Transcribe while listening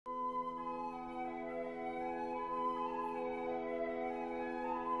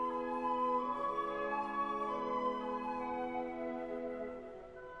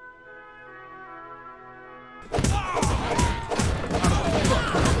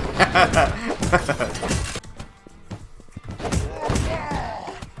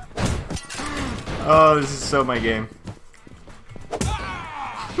Oh, this is so my game.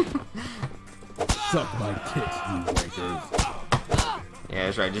 Suck my tits, you wankers. Yeah,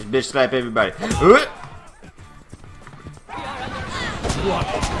 that's right. Just bitch slap everybody.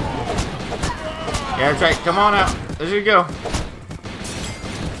 Yeah, that's right. Come on out. There you go.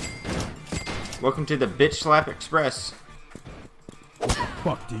 Welcome to the Bitch Slap Express. What the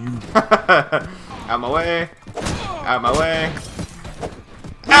fuck do you... Out my way. Out my way.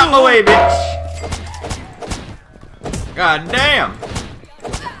 Out my way, bitch. God damn.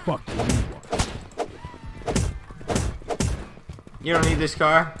 What the fuck do you want? You don't need this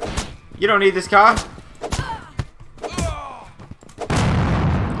car. You don't need this car.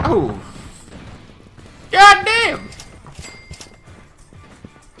 Oh. God damn.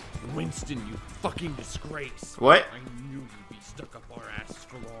 Winston, you fucking disgrace. What? I knew you'd be stuck up our asses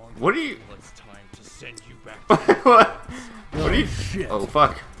for long. What are you... Well, it's time to send you back What? What are you... Shit. Oh,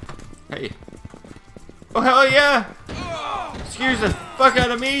 fuck. Hey. Oh, hell yeah. Excuse the fuck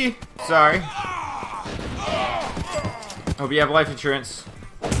out of me. Sorry. Hope you have life insurance.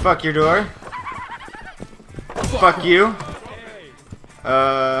 Fuck your door. Fuck you.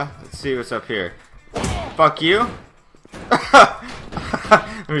 Let's see what's up here. Fuck you.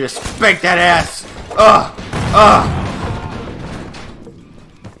 Let me just spank that ass. Ugh. Ugh.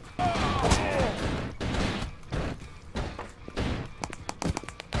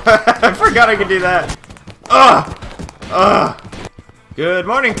 I forgot I could do that. Ugh. Ugh. Good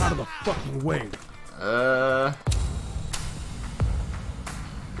morning. Out of the fucking way.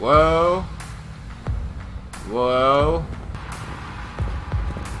 Whoa. Whoa.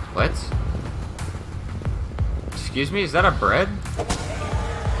 What? Excuse me, is that a bread?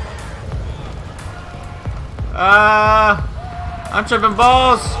 I'm tripping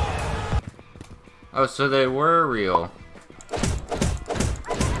balls! Oh, so they were real.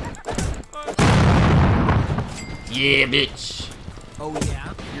 Yeah, bitch. Oh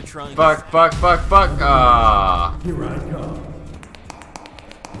yeah? You're trying Fuck, fuck, fuck, fuck. Ah. Here I come.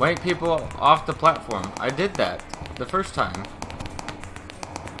 Wank people off the platform. I did that the first time.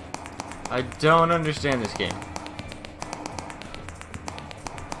 I don't understand this game.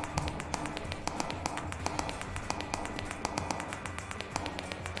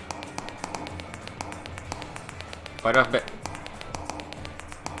 Fight off bit.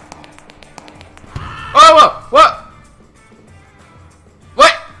 Oh, whoa! What?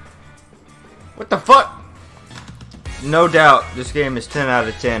 What? What the fuck? No doubt, this game is 10 out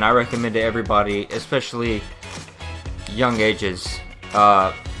of 10. I recommend it to everybody, especially young ages.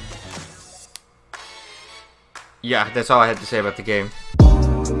 Yeah, that's all I had to say about the game.